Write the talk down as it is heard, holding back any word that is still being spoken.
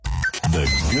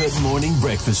Good Morning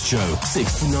Breakfast Show,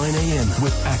 6 to 9 a.m.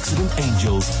 with Accident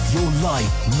Angels. Your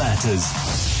life matters.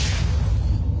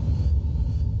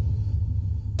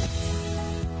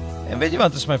 En weet jy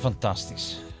wat, is my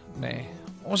fantasties. Nee,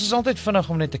 ons is altyd vinnig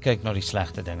om net te kyk na die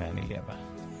slegte dinge in die lewe.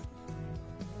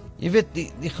 Jy weet,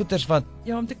 die goeters wat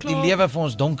die lewe vir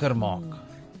ons donker maak.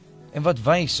 En wat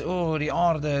wys, die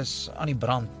aarde is aan die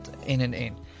brand,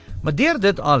 en. Maar deur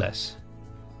dit alles,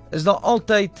 is daar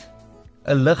altyd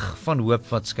 'n lig van hoop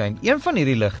wat skyn. Een van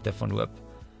hierdie ligte van hoop,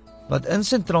 wat in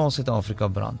Sentraal Suid-Afrika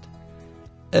brand,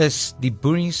 is die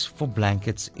Boeries for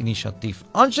Blankets inisiatief.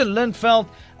 Anchen Lintvelt,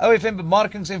 OFM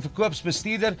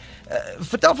Bemarkingsbestuurder.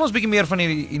 Vertel vir ons 'n bietjie meer van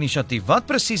hierdie inisiatief. Wat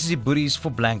presies is die Boeries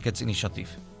for Blankets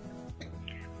inisiatief?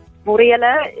 Môre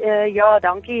julle, ja,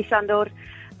 dankie Sandor.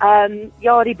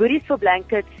 Die Boeries for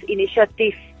Blankets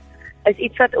inisiatief is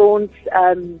iets wat ons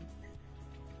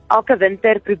elke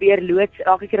winter probeer loods,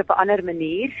 elke keer op 'n ander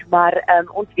manier, maar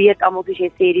ons weet almal, soos jy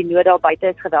sê, die nood daar buite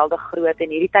is geweldig groot en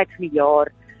hierdie tyd van die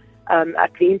jaar,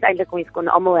 ek wens eintlik ons kon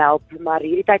almal help, maar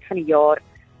hierdie tyd van die jaar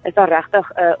is daar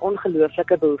regtig 'n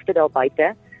ongelooflike behoefte daar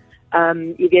buite.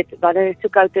 Jy weet, wanneer dit so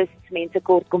koud is, mense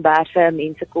kort komberse,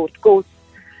 mense kort kos.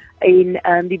 En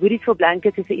die Boeries for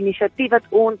Blankets is 'n inisiatief wat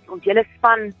ons hele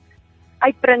span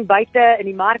uitbring buite in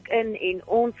die mark in en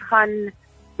ons gaan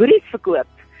boeries verkoop.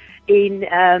 En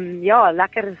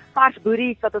lekker vars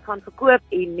boeries wat ons gaan verkoop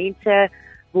en mense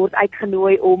word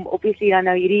uitgenooi om obviously dan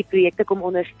nou hierdie projekte kom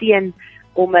ondersteun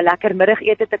om 'n lekker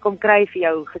middagete te kom kry vir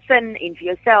jou gesin en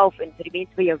vir jouself en vir die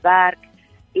mense by jou werk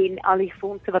en al die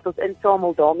fondse wat ons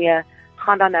insamel daarmee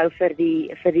gaan dan nou vir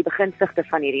die begunstigdes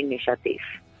van hierdie inisiatief.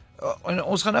 En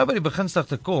ons gaan nou by die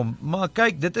begunstigde kom, maar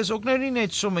kyk, dit is ook nou nie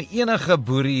net sommer enige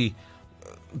boerie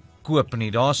koop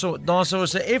nie. Daarso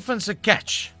is 'n effense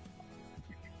catch.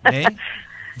 Nee?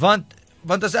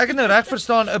 Want as ek het nou reg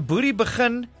verstaan, 'n boerie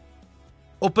begin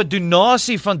op 'n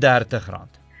donasie van R30.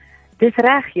 Dis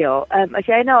reg, ja. As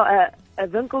jy nou 'n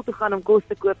winkel toe gaan om kos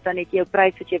te koop, dan het jy jou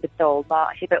prys wat jy betaal,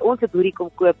 maar as jy by ons 'n boerie kom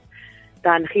koop,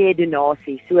 dan gee jy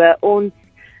donasie. So ons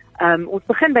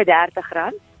begin by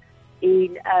R30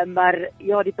 en maar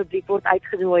ja, die publiek word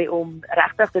uitgenooi om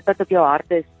regtig dit wat op jou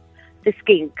hart is te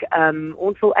skenk.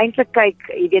 Ons wil eintlik kyk,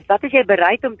 jy weet, wat is jy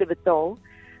bereid om te betaal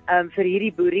vir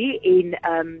hierdie boerie en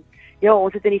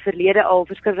ons het in die verlede al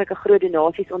verskillike groot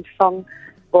donasies ontvang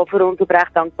waarvoor ons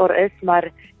opreg dankbaar is,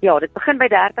 maar ja, dit begin by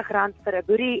R30 vir 'n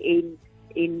boerie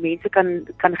en mense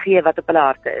kan gee wat op hulle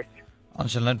harte is.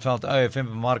 Anchen Lintvelt, OFM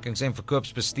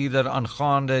Bemarkingsbestuurder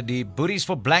aangaande die Boeries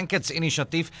for Blankets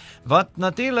inisiatief, wat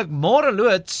natuurlik môre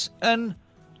loods in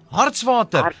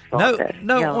Hartswater.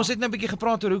 Nou, ons het nou 'n bietjie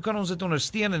gepraat oor hoe kan ons dit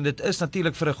ondersteun en dit is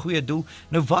natuurlik vir 'n goeie doel.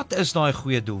 Nou, wat is daai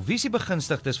goeie doel? Wie is die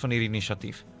begunstigdes van hierdie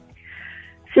inisiatief?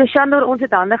 So Shandor, ons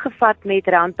het hande gevat met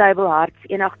Roundtable Hearts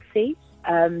 186.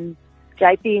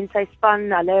 JP en sy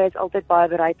span, hulle is altyd baie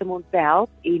bereid om ons te help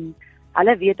en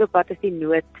hulle weet ook wat is die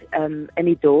nood in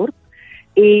die dorp.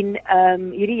 En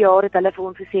hierdie jaar het hulle vir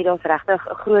ons gesê daar's regtig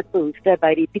 'n groot behoefte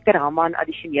by die Pieter Hamman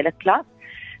addisionele klas.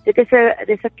 Dit is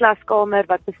 'n klaskamer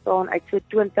wat bestaan uit so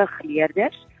 20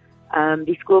 leerders.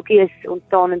 Die skooltjie is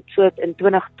ontstaan in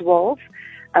 2012.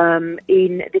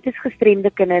 En dit is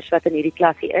gestremde kinders wat in hierdie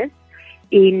klasie is.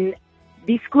 En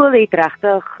die skool het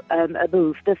regtig 'n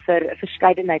behoefte vir 'n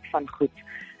verskeidenheid van goed.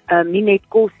 Nie net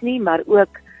kos nie, maar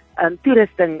ook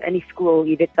toerusting in die skool,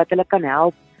 jy weet, wat hulle kan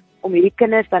help om hierdie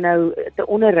kinders dan nou te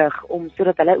onderrig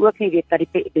sodat hulle ook nie weet wat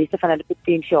die beste van hulle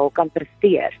potensiaal kan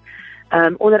presteer.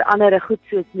 Onder andere goed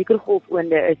soos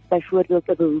mikrogolfoonde is byvoorbeeld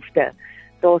 'n behoefte.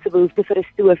 Daar's 'n behoefte vir 'n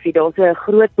stoofie, daar's 'n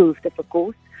groot behoefte vir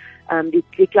kos.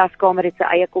 Die klaskamer het sy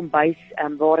eie kombuis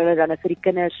waar hulle dan vir die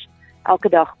kinders elke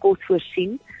dag kos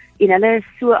voorsien en hulle is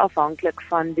so afhanklik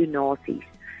van donasies.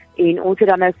 En ons het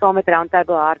dan nou saam met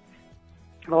Roundtable Hearts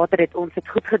het ons het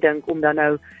goed gedink om dan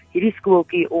nou hierdie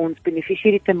skooltjie ons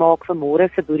beneficiary te maak vir môre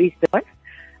se boeries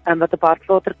wat op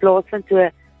Hartswater plaasvind. So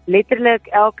letterlik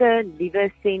elke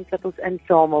liewe sent wat ons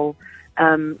insamel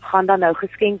gaan dan nou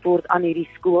geskenk word aan hierdie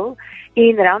skool.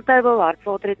 En Roundtable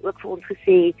Hartswater het ook vir ons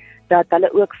gesê dat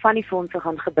hulle ook van die fondse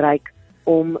gaan gebruik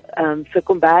om vir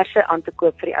komberse aan te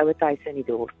koop vir die ouerhuise in die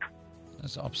dorp. Dit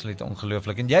is absoluut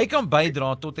ongelooflik. En jy kan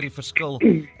bydra tot die verskil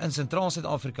in Sentraal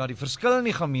Suid-Afrika, die verskil in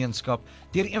die gemeenskap,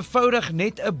 deur eenvoudig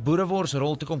net 'n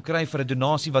boereworsrol te kom kry vir 'n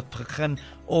donasie wat begin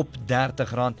op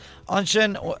R30.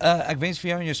 Anchen, ek wens vir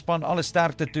jou en jou span alle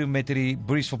sterkte toe met hierdie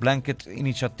Boeries for Blankets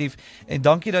inisiatief en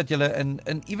dankie dat julle in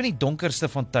ewen die donkerste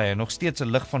van tye nog steeds 'n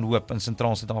lig van hoop in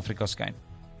Sentraal Suid-Afrika skyn.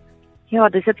 Ja,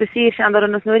 dis 'n plesier, Sandra,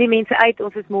 en ons nooi die mense uit.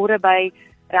 Ons is môre by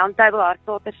Roundtable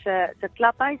Hartswater se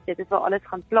klaphuis. Dit is waar alles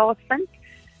gaan plaasvind.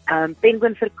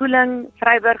 Penguin Verkoeling,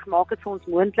 Vryburg maak dit vir ons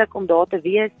moontlik om daar te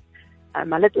wees.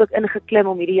 Hulle het ook ingeklim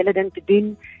om hierdie hele ding te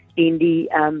doen en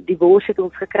die bors het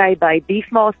ons gekry by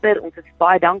Beefmaster. Ons is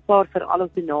baie dankbaar vir al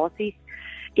ons donasies.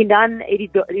 En dan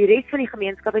het die res van die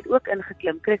gemeenskap het ook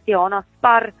ingeklim. Christiana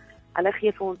Spar, hulle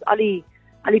gee vir ons al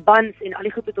die bands en al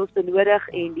die goed wat ons benodig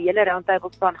en die hele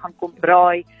roundtable-span gaan kom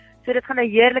braai. So dit gaan 'n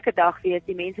heerlike dag wees.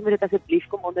 Die mense moet dit asseblief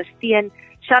kom ondersteun.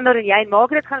 Shandor en jy en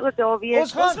Margaret gaan ook daar wees.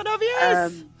 Ons gaan daar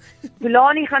wees.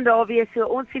 Melanie gaan daar wees. So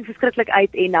ons sien verskriklik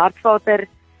uit en Hartsvater,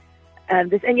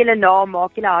 dis in julle naam,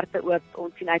 maak julle harte oop.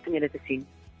 Ons sien uit om julle te sien.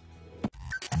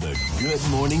 The Good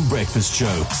Morning Breakfast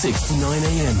Show, 6 to 9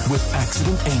 a.m. with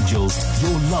Accident Angels.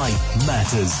 Your life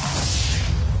matters.